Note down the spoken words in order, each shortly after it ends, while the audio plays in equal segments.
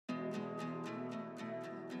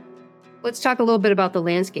Let's talk a little bit about the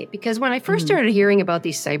landscape, because when I first started hearing about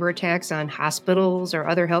these cyber attacks on hospitals or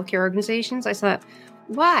other healthcare organizations, I thought,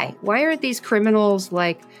 why? Why aren't these criminals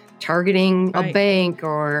like targeting a bank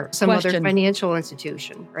or some other financial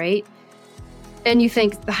institution, right? And you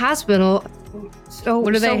think the hospital,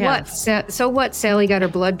 what do they have? So what? Sally got her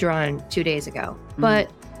blood drawn 2 days ago.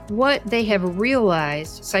 But what they have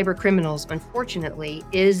realized, cyber criminals, unfortunately,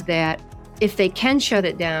 is that if they can shut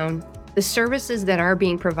it down, the services that are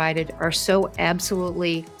being provided are so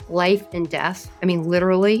absolutely life and death, I mean,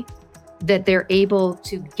 literally, that they're able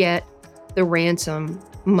to get the ransom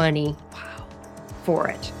money for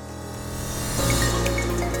it.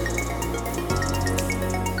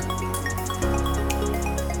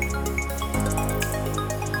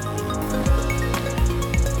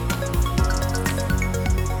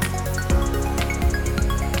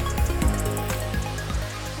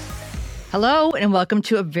 Hello, and welcome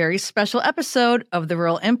to a very special episode of The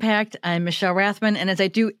Rural Impact. I'm Michelle Rathman, and as I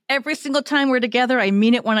do every single time we're together, I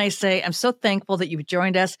mean it when I say I'm so thankful that you've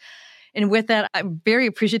joined us. And with that, I'm very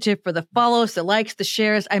appreciative for the follows, the likes, the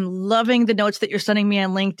shares. I'm loving the notes that you're sending me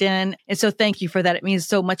on LinkedIn. And so thank you for that. It means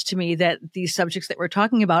so much to me that these subjects that we're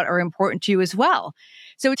talking about are important to you as well.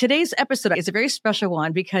 So today's episode is a very special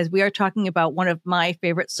one because we are talking about one of my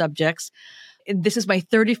favorite subjects. This is my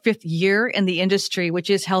 35th year in the industry,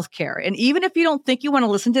 which is healthcare. And even if you don't think you want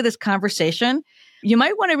to listen to this conversation, you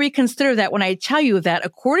might want to reconsider that when I tell you that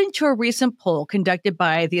according to a recent poll conducted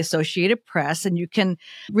by the Associated Press, and you can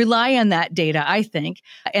rely on that data, I think,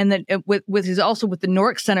 and then with the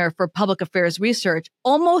Nork Center for Public Affairs Research,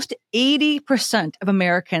 almost 80% of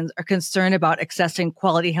Americans are concerned about accessing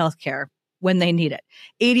quality healthcare when they need it.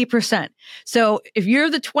 80%. So if you're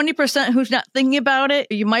the 20% who's not thinking about it,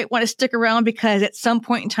 you might want to stick around because at some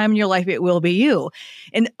point in time in your life, it will be you.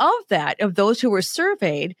 And of those who were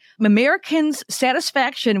surveyed, Americans'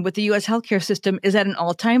 satisfaction with the U.S. healthcare system is at an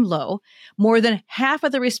all-time low. More than half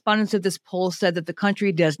of the respondents of this poll said that the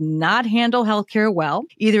country does not handle healthcare well,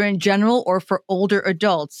 either in general or for older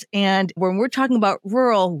adults. And when we're talking about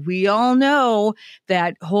rural, we all know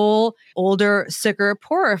that whole older, sicker,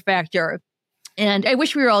 poorer factor. And I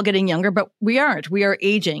wish we were all getting younger, but we aren't. We are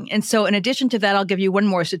aging. And so in addition to that, I'll give you one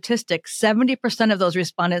more statistic. 70% of those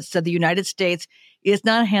respondents said the United States is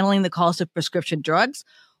not handling the cost of prescription drugs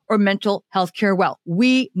or mental health care well.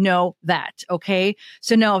 We know that, okay?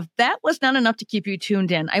 So now if that was not enough to keep you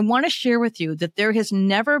tuned in, I want to share with you that there has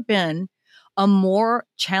never been a more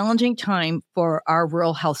challenging time for our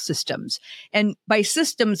rural health systems. And by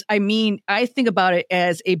systems, I mean, I think about it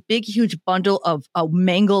as a big, huge bundle of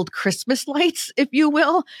mangled Christmas lights, if you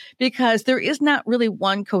will, because there is not really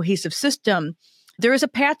one cohesive system. There is a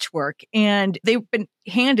patchwork, and they've been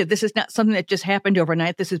handed. This is not something that just happened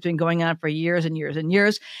overnight. This has been going on for years and years and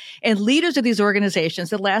years. And leaders of these organizations,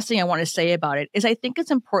 the last thing I want to say about it is I think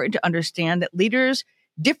it's important to understand that leaders,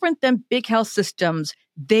 different than big health systems,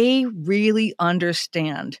 they really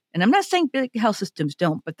understand. And I'm not saying big health systems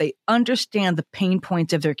don't, but they understand the pain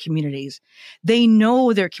points of their communities. They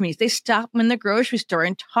know their communities. They stop them in the grocery store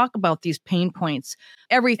and talk about these pain points,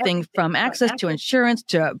 everything from access to insurance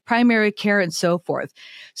to primary care and so forth.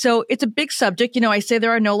 So it's a big subject. You know, I say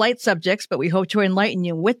there are no light subjects, but we hope to enlighten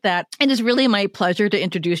you with that. And it's really my pleasure to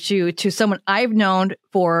introduce you to someone I've known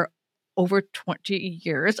for over 20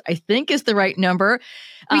 years, I think is the right number.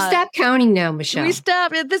 We stopped counting now, Michelle. We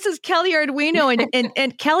stopped. This is Kelly Arduino,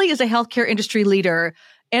 and Kelly is a healthcare industry leader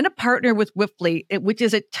and a partner with Wipfli, which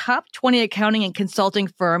is a top 20 accounting and consulting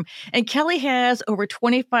firm. And Kelly has over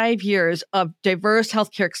 25 years of diverse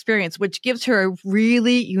healthcare experience, which gives her a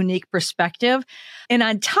really unique perspective. And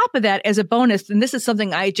on top of that, as a bonus, and this is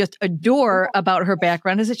something I just adore about her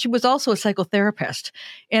background, is that she was also a psychotherapist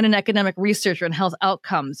and an academic researcher in health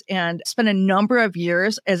outcomes and spent a number of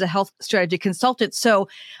years as a health strategy consultant. So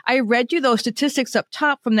I read you those statistics up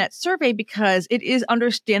top from that survey because it is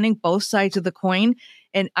understanding both sides of the coin.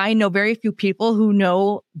 And I know very few people who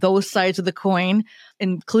know those sides of the coin,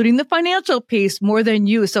 including the financial piece, more than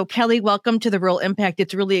you. So Kelly, welcome to the Rural Impact.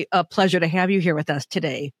 It's really a pleasure to have you here with us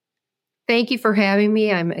today. Thank you for having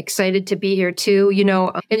me. I'm excited to be here too. You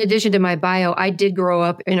know, in addition to my bio, I did grow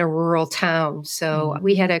up in a rural town. So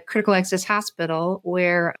we had a critical access hospital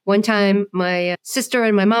where one time my sister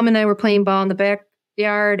and my mom and I were playing ball in the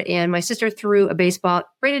backyard, and my sister threw a baseball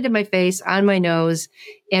right into my face on my nose.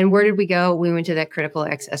 And where did we go? We went to that critical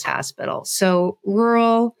access hospital. So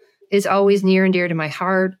rural is always near and dear to my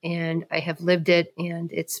heart, and I have lived it, and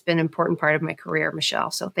it's been an important part of my career,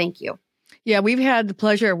 Michelle. So thank you. Yeah, we've had the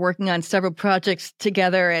pleasure of working on several projects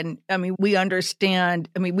together. And I mean, we understand,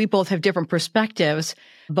 we both have different perspectives,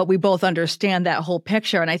 but we both understand that whole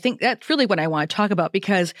picture. And I think that's really what I want to talk about,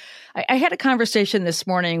 because I had a conversation this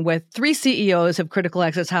morning with 3 CEOs of critical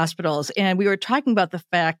access hospitals, and we were talking about the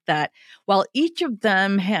fact that while each of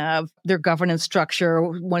them have their governance structure,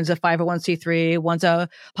 one's a 501c3, one's a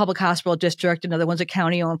public hospital district, another one's a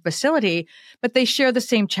county-owned facility, but they share the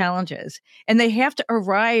same challenges, and they have to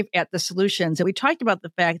arrive at the solutions. And we talked about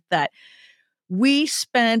the fact that we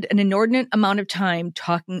spend an inordinate amount of time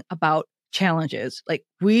talking about challenges. Like,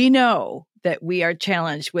 we know that we are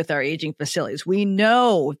challenged with our aging facilities. We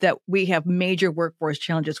know that we have major workforce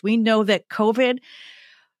challenges. We know that COVID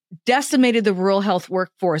decimated the rural health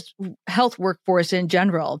workforce in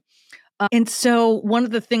general. And so one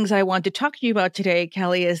of the things I want to talk to you about today,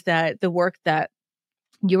 Kelly, is that the work that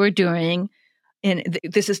you are doing, and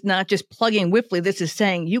this is not just plugging Whiffly, this is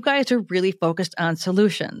saying you guys are really focused on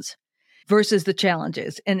solutions versus the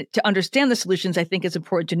challenges. And to understand the solutions, I think it's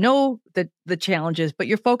important to know the challenges, but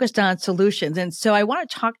you're focused on solutions. And so I want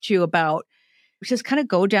to talk to you about, just kind of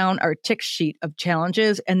go down our tick sheet of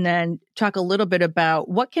challenges and then talk a little bit about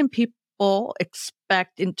what can people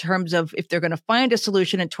expect in terms of if they're going to find a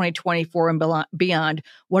solution in 2024 and beyond,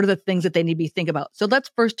 what are the things that they need to be thinking about? So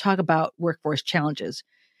let's first talk about workforce challenges,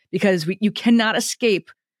 because you cannot escape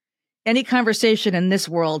any conversation in this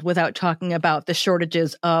world without talking about the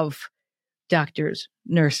shortages of doctors,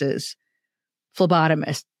 nurses,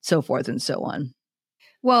 phlebotomists, so forth and so on.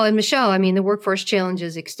 Well, and Michelle, I mean, the workforce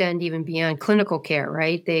challenges extend even beyond clinical care,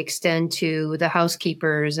 right? They extend to the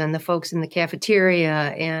housekeepers and the folks in the cafeteria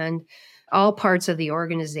and all parts of the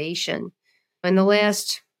organization. In the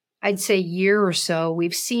last, I'd say, year or so,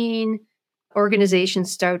 we've seen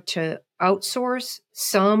organizations start to outsource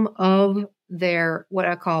some of their, what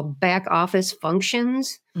I call, back office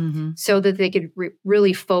functions, so that they could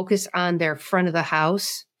really focus on their front of the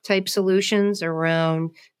house type solutions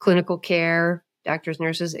around clinical care, doctors,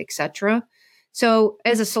 nurses, et cetera. So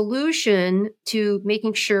as a solution to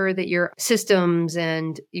making sure that your systems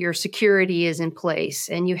and your security is in place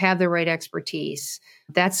and you have the right expertise,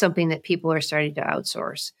 that's something that people are starting to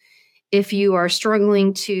outsource. If you are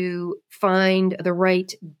struggling to find the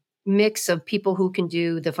right mix of people who can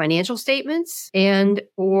do the financial statements and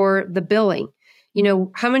or the billing,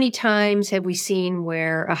 how many times have we seen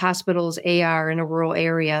where a hospital's AR in a rural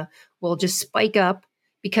area will just spike up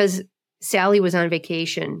because Sally was on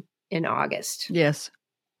vacation in August? Yes.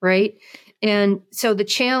 Right? And so the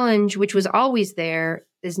challenge, which was always there,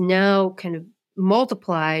 is now kind of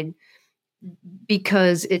multiplied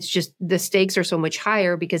because it's just the stakes are so much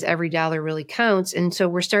higher because every dollar really counts. And so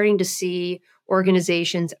we're starting to see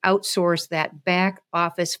organizations outsource that back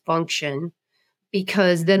office function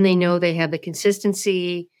because then they know they have the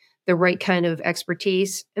consistency, the right kind of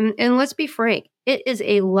expertise. And let's be frank, it is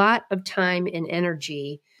a lot of time and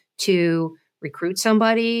energy to recruit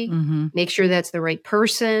somebody, make sure that's the right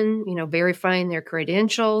person, verifying their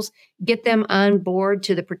credentials, get them on board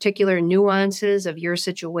to the particular nuances of your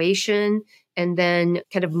situation, and then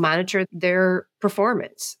kind of monitor their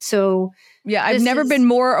performance. So yeah, I've never been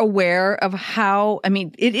more aware of how,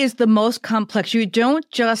 it is the most complex. You don't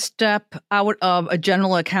just step out of a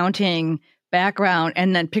general accounting background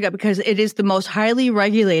and then pick up, because it is the most highly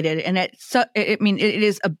regulated, and it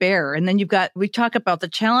is a bear. And then we talk about the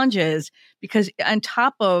challenges, because on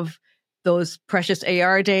top of those precious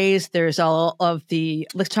AR days, there's all of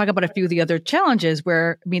let's talk about a few of the other challenges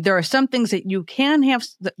where, there are some things that you can have,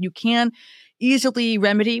 that you can easily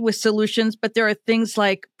remedy with solutions, but there are things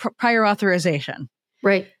like prior authorization.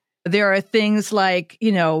 Right. There are things like,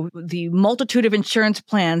 the multitude of insurance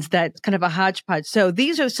plans that's kind of a hodgepodge. So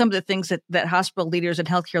these are some of the things that hospital leaders and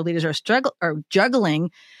healthcare leaders are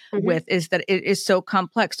juggling with, is that it is so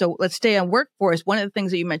complex. So let's stay on workforce. One of the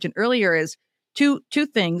things that you mentioned earlier is two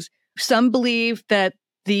things. Some believe that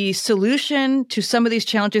the solution to some of these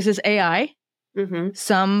challenges is AI.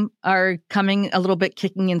 Some are coming a little bit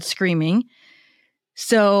kicking and screaming.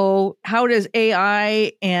 So how does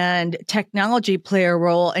AI and technology play a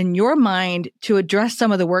role in your mind to address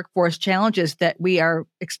some of the workforce challenges that we are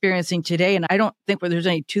experiencing today? And I don't think there's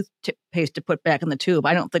any toothpaste to put back in the tube.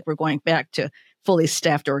 I don't think we're going back to fully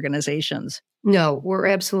staffed organizations. No, we're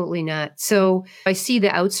absolutely not. So I see the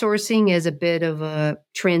outsourcing as a bit of a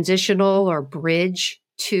transitional or bridge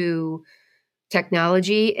to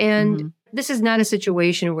technology. And this is not a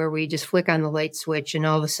situation where we just flick on the light switch and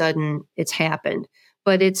all of a sudden it's happened.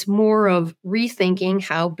 But it's more of rethinking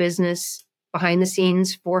how business behind the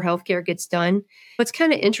scenes for healthcare gets done. What's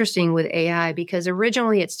kind of interesting with AI, because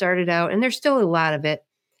originally it started out, and there's still a lot of it,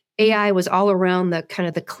 AI was all around the kind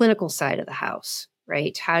of the clinical side of the house,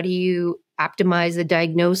 right? How do you optimize the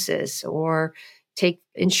diagnosis or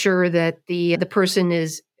ensure that the person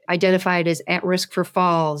is identified as at risk for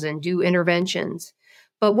falls and do interventions.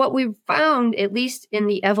 But what we've found, at least in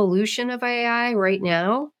the evolution of AI right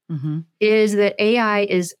now, is that AI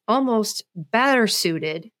is almost better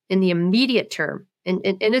suited in the immediate term. And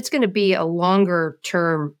it's going to be a longer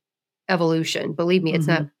term evolution. Believe me, it's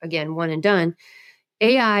not, again, one and done.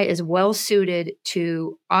 AI is well suited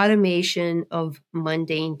to automation of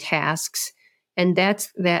mundane tasks. And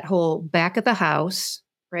that's that whole back of the house,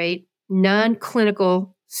 right?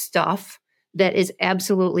 Non-clinical stuff that is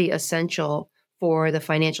absolutely essential for the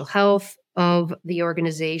financial health of the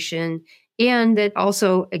organization. And that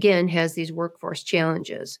also, again, has these workforce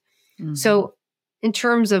challenges. So in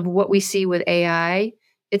terms of what we see with AI,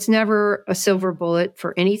 it's never a silver bullet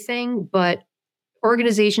for anything, but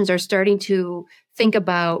organizations are starting to think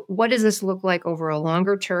about, what does this look like over a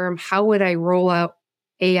longer term? How would I roll out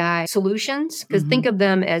AI solutions? Because think of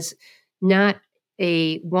them as not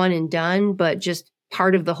a one and done, but just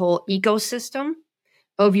part of the whole ecosystem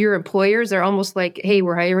of your employers. They're almost like, hey,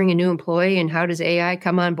 we're hiring a new employee, and how does AI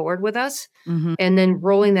come on board with us? And then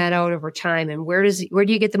rolling that out over time. And where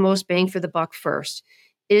do you get the most bang for the buck first?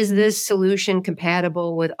 Is this solution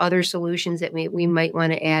compatible with other solutions that we might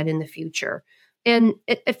want to add in the future? And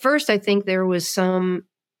at first, I think there was some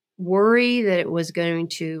worry that it was going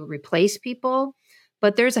to replace people,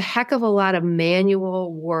 but there's a heck of a lot of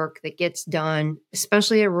manual work that gets done,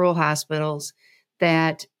 especially at rural hospitals,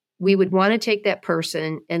 that we would want to take that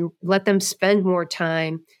person and let them spend more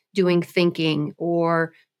time doing thinking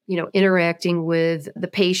or, interacting with the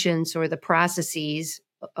patients or the processes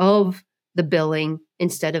of the billing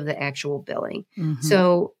instead of the actual billing.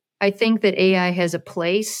 So I think that AI has a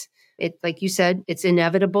place. It, like you said, it's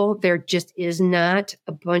inevitable. There just is not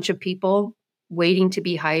a bunch of people waiting to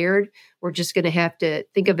be hired. We're just going to have to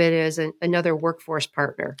think of it as another workforce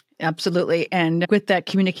partner. Absolutely. And with that,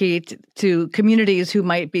 communicate to communities who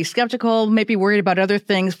might be skeptical, might be worried about other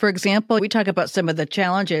things. For example, we talk about some of the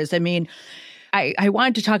challenges. I mean, I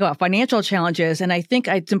wanted to talk about financial challenges, and I think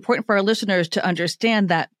it's important for our listeners to understand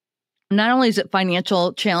that not only is it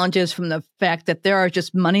financial challenges from the fact that there are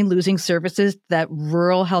just money-losing services that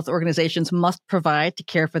rural health organizations must provide to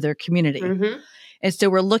care for their community. And so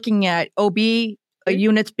we're looking at OB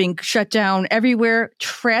units being shut down everywhere.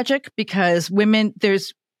 Tragic, because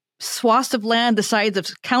there's swaths of land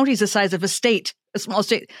counties the size of a state, a small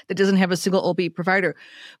state that doesn't have a single OB provider.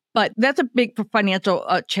 But that's a big financial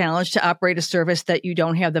challenge to operate a service that you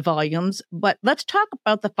don't have the volumes. But let's talk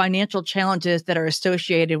about the financial challenges that are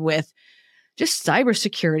associated with just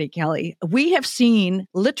cybersecurity, Kelly. We have seen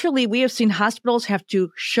hospitals have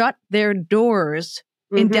to shut their doors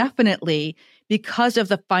indefinitely because of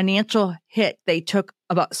the financial hit they took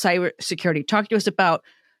about cybersecurity. Talk to us about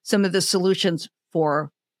some of the solutions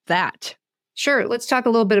for that. Sure. Let's talk a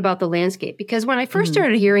little bit about the landscape, because when I first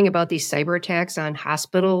started hearing about these cyber attacks on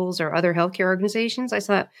hospitals or other healthcare organizations, I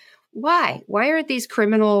thought, why? Why aren't these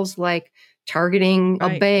criminals like targeting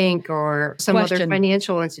a bank or some other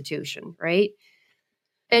financial institution, right?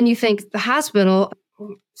 And you think the hospital,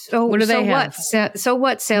 what do they have? So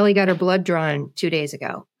what? Sally got her blood drawn 2 days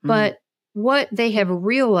ago. But what they have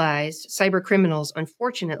realized, cyber criminals,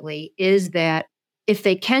 unfortunately, is that if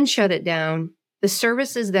they can shut it down, the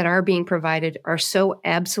services that are being provided are so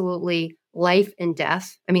absolutely life and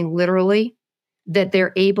death, I mean, literally, that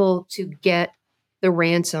they're able to get the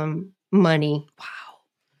ransom money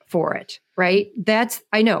for it, right?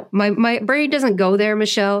 I know, my brain doesn't go there,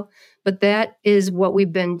 Michelle, but that is what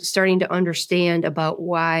we've been starting to understand about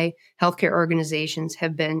why healthcare organizations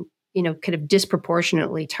have been, kind of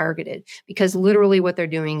disproportionately targeted, because literally what they're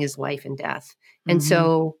doing is life and death. And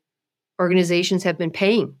so organizations have been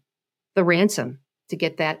paying the ransom to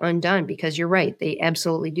get that undone, because you're right, they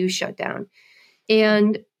absolutely do shut down.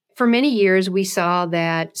 And for many years, we saw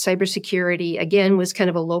that cybersecurity, again, was kind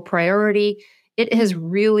of a low priority. It has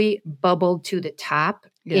really bubbled to the top.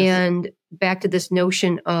 Yes. And back to this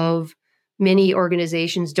notion of many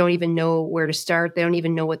organizations don't even know where to start. They don't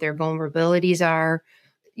even know what their vulnerabilities are.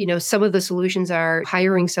 Some of the solutions are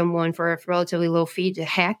hiring someone for a relatively low fee to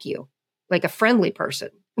hack you, like a friendly person.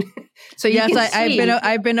 So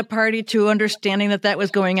I've been a party to understanding that was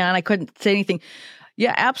going on. I couldn't say anything.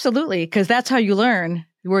 Yeah, absolutely, because that's how you learn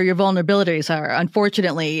where your vulnerabilities are,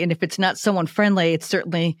 unfortunately. And if it's not someone friendly, it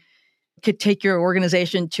certainly could take your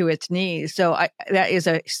organization to its knees. So that is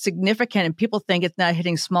a significant, and people think it's not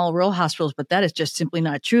hitting small rural hospitals, but that is just simply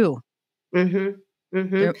not true. No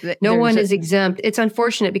one is exempt. It's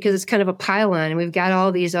unfortunate because it's kind of a pile-on, and we've got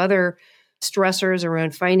all these other stressors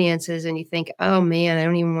around finances, and you think, oh man, I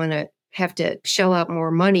don't even want to have to shell out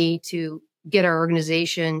more money to get our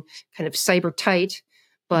organization kind of cyber tight,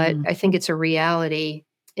 but I think it's a reality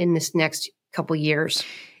in this next couple years.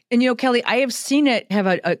 And, Kelly, I have seen it have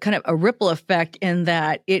a kind of a ripple effect in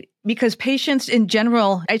that because patients in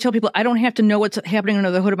general, I tell people I don't have to know what's happening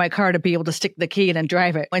under the hood of my car to be able to stick the key in and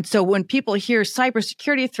drive it. And so when people hear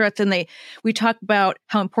cybersecurity threats and we talk about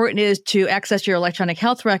how important it is to access your electronic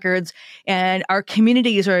health records, and our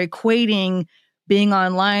communities are equating being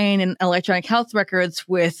online and electronic health records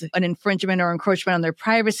with an infringement or encroachment on their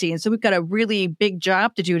privacy. And so we've got a really big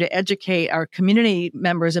job to do to educate our community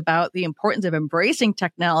members about the importance of embracing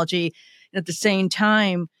technology. And at the same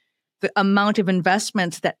time, the amount of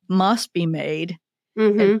investments that must be made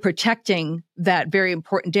in protecting that very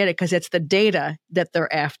important data, because it's the data that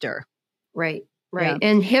they're after. Right. Yeah.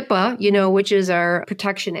 And HIPAA, which is our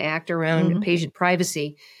protection act around patient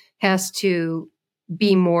privacy, has to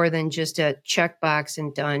be more than just a checkbox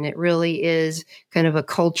and done. It really is kind of a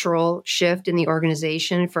cultural shift in the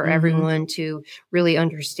organization for everyone to really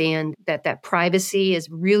understand that privacy is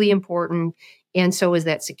really important, and so is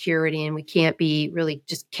that security. And we can't be really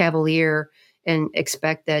just cavalier and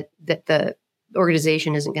expect that the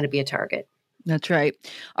organization isn't going to be a target. That's right.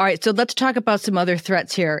 All right. So let's talk about some other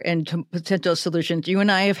threats here and potential solutions. You and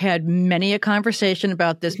I have had many a conversation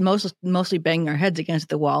about this, mostly banging our heads against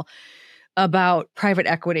the wall, about private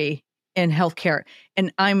equity in healthcare.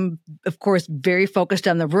 And I'm, of course, very focused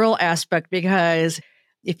on the rural aspect, because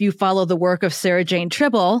if you follow the work of Sarah Jane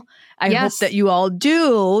Tribble, I hope that you all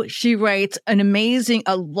do. She writes a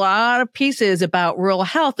lot of pieces about rural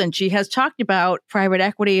health, and she has talked about private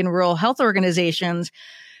equity and rural health organizations.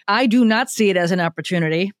 I do not see it as an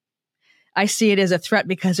opportunity. I see it as a threat,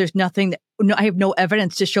 because there's I have no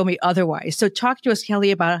evidence to show me otherwise. So talk to us,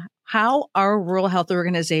 Kelly, about how are rural health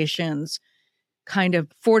organizations kind of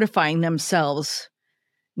fortifying themselves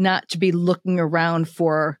not to be looking around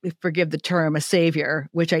for, forgive the term, a savior,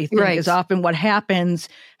 which I think is often what happens,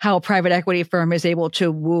 how a private equity firm is able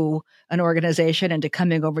to woo an organization into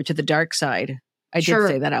coming over to the dark side. I did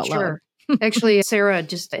say that out loud. Actually, Sarah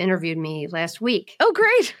just interviewed me last week. Oh,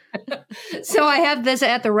 great. So I have this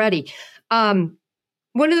at the ready. One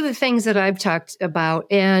of the things that I've talked about,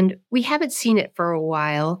 and we haven't seen it for a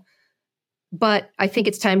while, but I think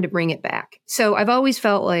it's time to bring it back. So I've always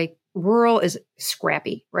felt like rural is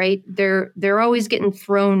scrappy, right? They're always getting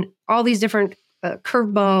thrown all these different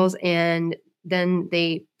curveballs, and then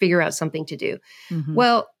they figure out something to do.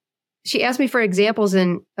 Well, she asked me for examples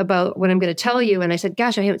and about what I'm going to tell you. And I said,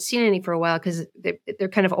 gosh, I haven't seen any for a while, because they're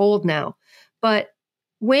kind of old now. But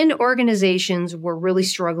when organizations were really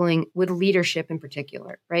struggling with leadership in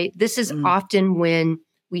particular, right? This is often when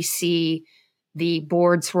we see the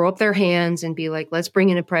board throw up their hands and be like, let's bring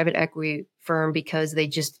in a private equity firm, because they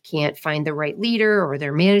just can't find the right leader, or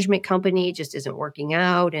their management company just isn't working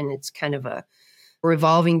out. And it's kind of a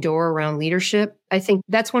revolving door around leadership. I think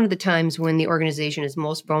that's one of the times when the organization is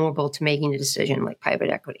most vulnerable to making a decision like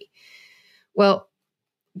private equity. Well,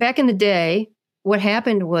 back in the day, what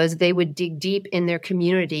happened was they would dig deep in their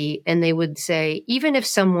community, and they would say, even if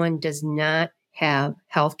someone does not have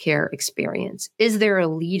healthcare experience, is there a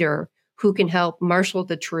leader who can help marshal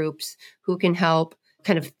the troops, who can help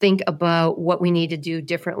kind of think about what we need to do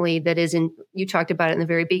differently, that isn't, you talked about it in the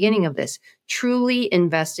very beginning of this, truly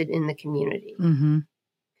invested in the community.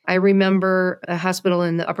 I remember a hospital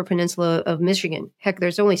in the Upper Peninsula of Michigan. Heck,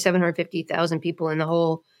 there's only 750,000 people in the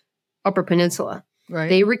whole Upper Peninsula. Right.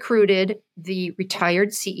 They recruited the retired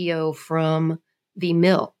CEO from the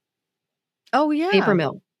mill. Oh, yeah. Paper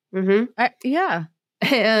mill. Yeah.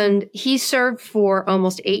 And he served for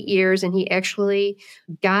almost 8 years, and he actually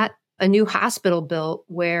got a new hospital built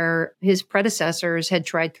where his predecessors had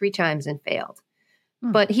tried 3 times and failed.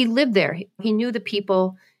 But he lived there. He knew the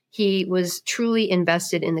people. He was truly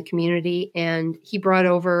invested in the community, and he brought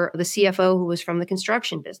over the CFO who was from the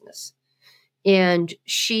construction business. And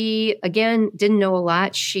she, again, didn't know a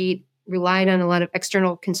lot. She relied on a lot of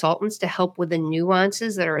external consultants to help with the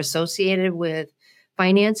nuances that are associated with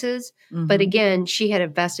finances. But again, she had a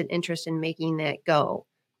vested interest in making that go.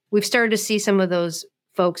 We've started to see some of those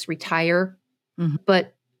folks retire,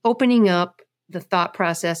 but opening up the thought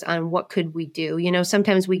process on what could we do.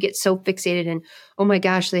 Sometimes we get so fixated in, oh my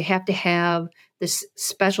gosh, they have to have this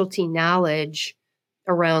specialty knowledge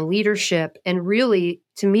around leadership. And really,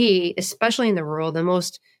 to me, especially in the rural,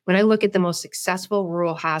 when I look at the most successful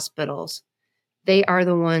rural hospitals, they are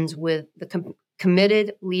the ones with the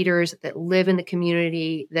committed leaders that live in the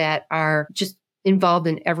community, that are just involved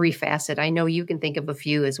in every facet. I know you can think of a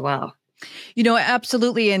few as well.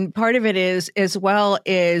 Absolutely. And part of it is, as well,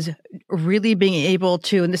 is really being able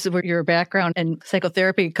to, and this is where your background and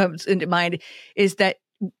psychotherapy comes into mind, is that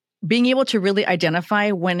being able to really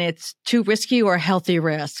identify when it's too risky or a healthy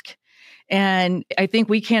risk. And I think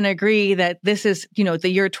we can agree that this is, the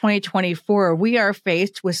year 2024. We are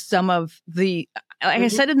faced with some of the, like I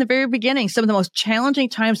said in the very beginning, some of the most challenging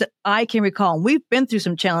times that I can recall. And we've been through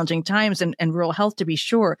some challenging times in rural health, to be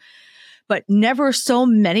sure, but never so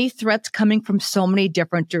many threats coming from so many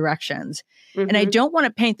different directions. And I don't want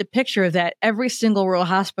to paint the picture that every single rural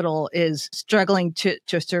hospital is struggling to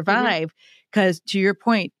survive, because to your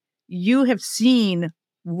point, you have seen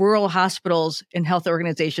rural hospitals and health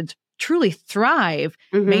organizations truly thrive,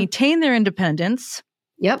 maintain their independence,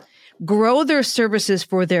 grow their services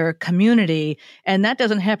for their community. And that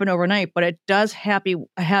doesn't happen overnight, but it does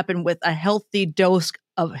happen with a healthy dose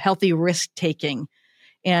of healthy risk taking.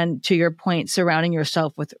 And to your point, surrounding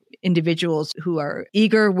yourself with individuals who are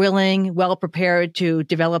eager, willing, well prepared to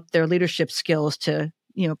develop their leadership skills to,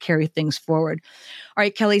 carry things forward. All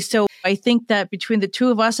right, Kelly. So I think that between the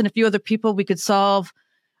two of us and a few other people, we could solve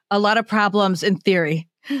a lot of problems in theory.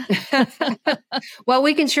 Well,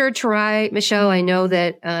 we can sure try, Michelle. I know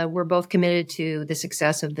that we're both committed to the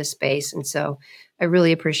success of this space. And so I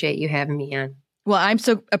really appreciate you having me on. Well, I'm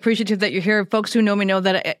so appreciative that you're here. Folks who know me know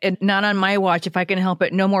that not on my watch, if I can help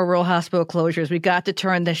it, no more rural hospital closures. We got to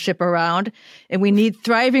turn the ship around, and we need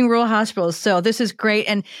thriving rural hospitals. So this is great.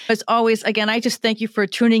 And as always, again, I just thank you for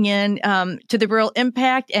tuning in to the Rural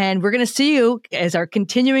Impact. And we're going to see you as our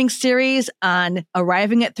continuing series on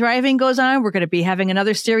Arriving at Thriving goes on. We're going to be having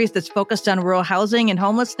another series that's focused on rural housing and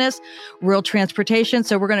homelessness, rural transportation.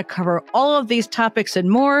 So we're going to cover all of these topics and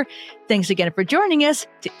more. Thanks again for joining us.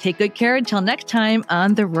 Take good care until next time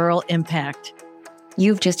on The Rural Impact.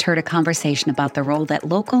 You've just heard a conversation about the role that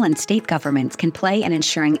local and state governments can play in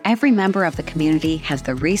ensuring every member of the community has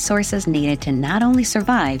the resources needed to not only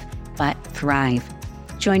survive, but thrive.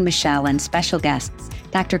 Join Michelle and special guests,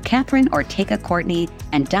 Dr. Catherine Ortega-Courtney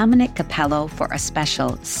and Dominic Capello, for a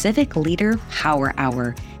special Civic Leader Power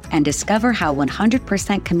Hour, and discover how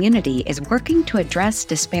 100% Community is working to address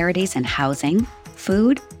disparities in housing,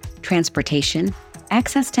 food, transportation,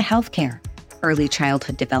 access to healthcare, early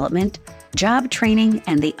childhood development, job training,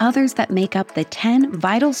 and the others that make up the 10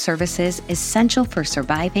 vital services essential for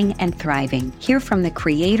surviving and thriving. Hear from the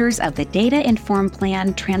creators of the data-informed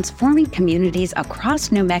plan transforming communities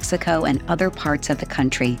across New Mexico and other parts of the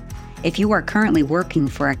country. If you are currently working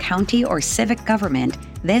for a county or civic government,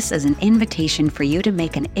 this is an invitation for you to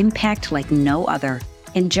make an impact like no other.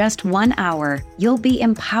 In just 1 hour, you'll be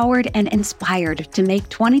empowered and inspired to make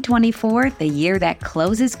 2024 the year that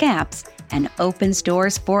closes gaps and opens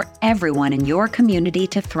doors for everyone in your community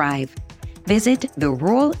to thrive. Visit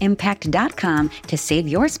theruralimpact.com to save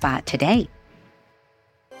your spot today.